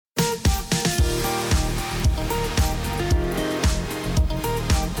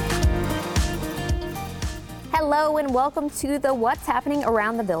Hello and welcome to the What's Happening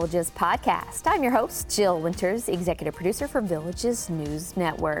Around the Villages podcast. I'm your host, Jill Winters, executive producer for Villages News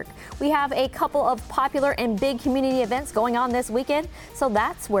Network. We have a couple of popular and big community events going on this weekend, so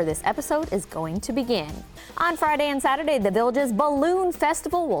that's where this episode is going to begin. On Friday and Saturday, the Villages Balloon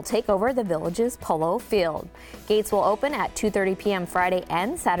Festival will take over the Villages Polo Field. Gates will open at 2:30 p.m. Friday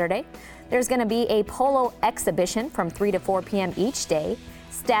and Saturday. There's going to be a polo exhibition from 3 to 4 p.m. each day.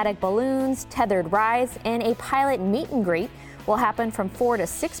 Static balloons, tethered rides, and a pilot meet and greet will happen from 4 to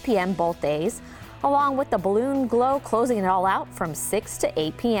 6 p.m. both days, along with the balloon glow closing it all out from 6 to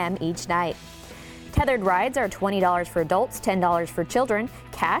 8 p.m. each night. Tethered rides are $20 for adults, $10 for children,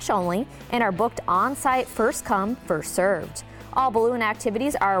 cash only, and are booked on-site first come, first served. All balloon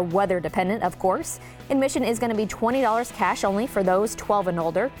activities are weather dependent, of course. Admission is going to be $20 cash only for those 12 and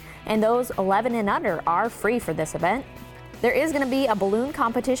older, and those 11 and under are free for this event. There is going to be a balloon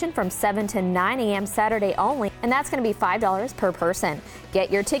competition from 7 to 9 a.m. Saturday only, and that's going to be $5 per person.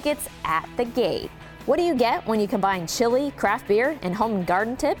 Get your tickets at the gate. What do you get when you combine chili, craft beer, and home and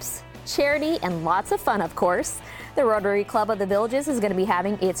garden tips? Charity and lots of fun, of course. The Rotary Club of the Villages is going to be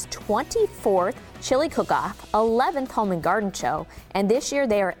having its 24th Chili Cook-Off, 11th Home and Garden Show, and this year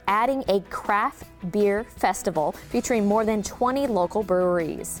they are adding a craft beer festival featuring more than 20 local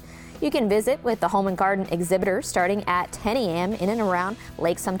breweries. You can visit with the Home and Garden exhibitors starting at 10 a.m. in and around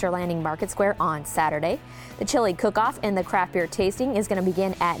Lake Sumter Landing Market Square on Saturday. The Chili Cook-Off and the craft beer tasting is going to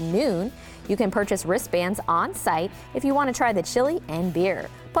begin at noon. You can purchase wristbands on site if you want to try the chili and beer.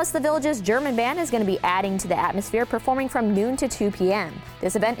 Plus, the Villages German Band is going to be adding to the atmosphere, performing from noon to 2 p.m.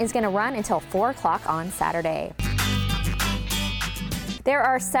 This event is going to run until 4 o'clock on Saturday. There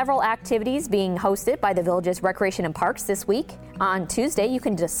are several activities being hosted by the Villages Recreation and Parks this week. On Tuesday, you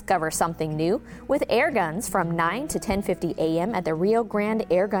can discover something new with air guns from 9 to 10:50 a.m. at the Rio Grande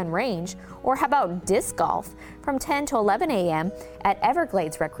Air Gun Range, or how about disc golf from 10 to 11 a.m. at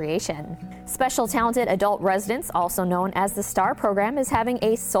Everglades Recreation. Special Talented Adult Residents, also known as the STAR program, is having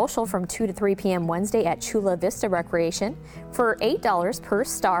a social from 2 to 3 p.m. Wednesday at Chula Vista Recreation. For $8 per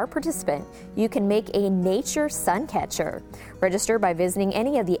STAR participant, you can make a nature sun catcher. Register by visiting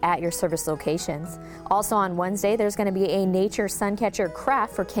any of the At Your Service locations. Also on Wednesday, there's going to be a nature suncatcher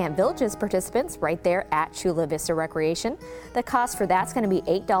craft for Camp Villages participants right there at Chula Vista Recreation. The cost for that's going to be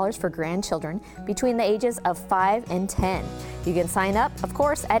 $8 for grandchildren between the ages of 5 and 10. You can sign up, of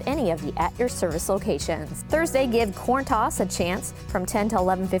course, at any of the At Your Service locations. Thursday, give corn toss a chance from 10 to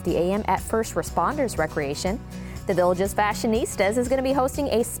 11:50 a.m. at First Responders Recreation. The Villages Fashionistas is going to be hosting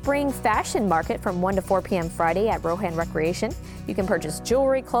a spring fashion market from 1 to 4 p.m. Friday at Rohan Recreation. You can purchase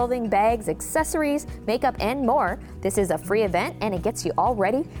jewelry, clothing, bags, accessories, makeup, and more. This is a free event, and it gets you all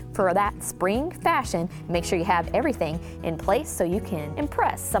ready for that spring fashion. Make sure you have everything in place so you can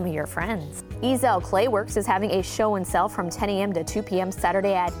impress some of your friends. Ezel Clayworks is having a show and sell from 10 a.m. to 2 p.m.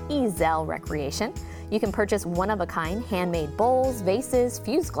 Saturday at Ezel Recreation. You can purchase one-of-a-kind handmade bowls, vases,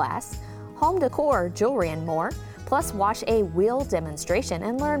 fuse glass, home decor, jewelry, and more. Plus, watch a wheel demonstration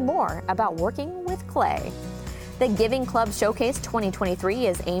and learn more about working with clay. The Giving Club Showcase 2023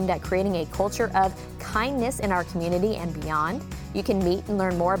 is aimed at creating a culture of kindness in our community and beyond. You can meet and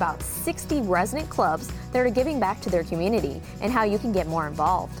learn more about 60 resident clubs that are giving back to their community and how you can get more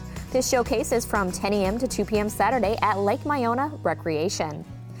involved. This showcase is from 10 a.m. to 2 p.m. Saturday at Lake Myona Recreation.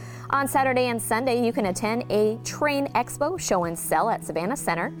 On Saturday and Sunday, you can attend a Train Expo show and sell at Savannah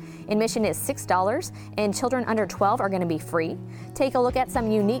Center. Admission is $6, and children under 12 are going to be free. Take a look at some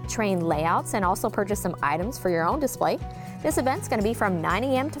unique train layouts and also purchase some items for your own display. This event's going to be from 9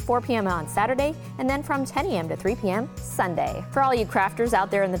 a.m. to 4 p.m. on Saturday, and then from 10 a.m. to 3 p.m. Sunday. For all you crafters out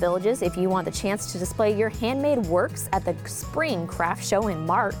there in the Villages, if you want the chance to display your handmade works at the Spring Craft Show in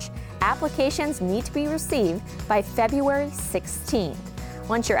March, applications need to be received by February 16th.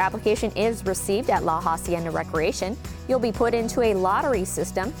 Once your application is received at La Hacienda Recreation, you'll be put into a lottery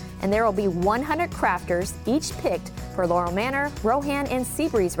system, and there will be 100 crafters, each picked for Laurel Manor, Rohan, and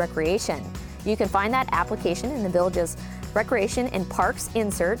Seabreeze Recreation. You can find that application in the Villages Recreation and Parks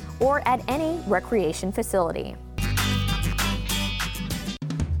insert or at any recreation facility.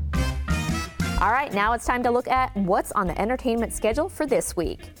 All right, now it's time to look at what's on the entertainment schedule for this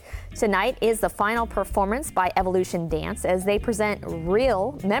week. Tonight is the final performance by Evolution Dance as they present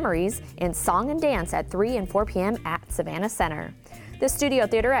real memories in song and dance at 3 and 4 p.m. at Savannah Center. The Studio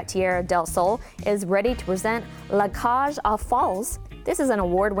Theater at Tierra del Sol is ready to present La Cage aux Folles. This is an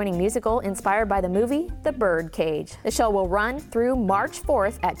award-winning musical inspired by the movie The Birdcage. The show will run through March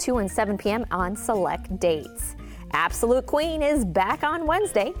 4th at 2 and 7 p.m. on select dates. Absolute Queen is back on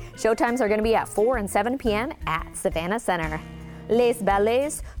Wednesday. Showtimes are going to be at 4 and 7 p.m. at Savannah Center. Les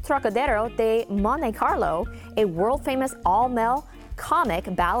Ballets Trocadero de Monte Carlo, a world-famous all-male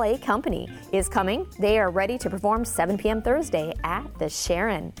comic ballet company, is coming. They are ready to perform 7 p.m. Thursday at the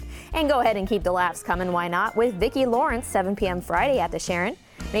Sharon. And go ahead and keep the laughs coming, why not, with Vicki Lawrence, 7 p.m. Friday at the Sharon.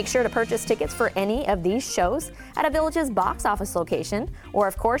 Make sure to purchase tickets for any of these shows at a Villages box office location, or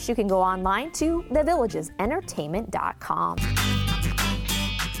of course you can go online to thevillagesentertainment.com.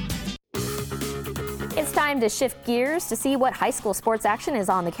 It's time to shift gears to see what high school sports action is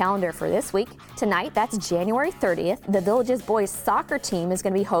on the calendar for this week. Tonight, that's January 30th, the Villages boys soccer team is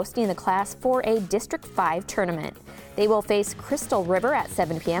going to be hosting the Class 4A District 5 tournament. They will face Crystal River at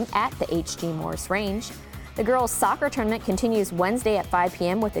 7 p.m. at the H.G. Morse Range. The girls' soccer tournament continues Wednesday at 5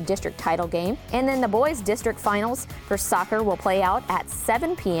 p.m. with the district title game. And then the boys' district finals for soccer will play out at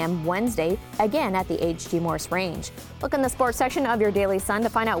 7 p.m. Wednesday, again at the H.G. Morse Range. Look in the sports section of your Daily Sun to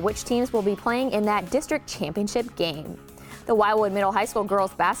find out which teams will be playing in that district championship game. The Wildwood Middle High School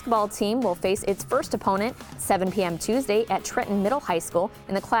girls basketball team will face its first opponent 7 p.m. Tuesday at Trenton Middle High School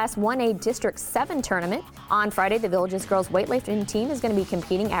in the Class 1A District 7 tournament. On Friday, the Villages girls weightlifting team is going to be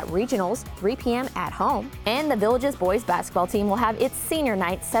competing at regionals 3 p.m. at home. And the Villages boys basketball team will have its senior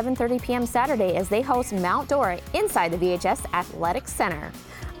night 7:30 p.m. Saturday as they host Mount Dora inside the VHS Athletic Center.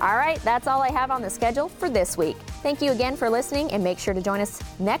 All right, that's all I have on the schedule for this week. Thank you again for listening, and make sure to join us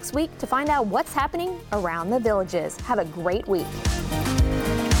next week to find out what's happening around the Villages. Have a great week.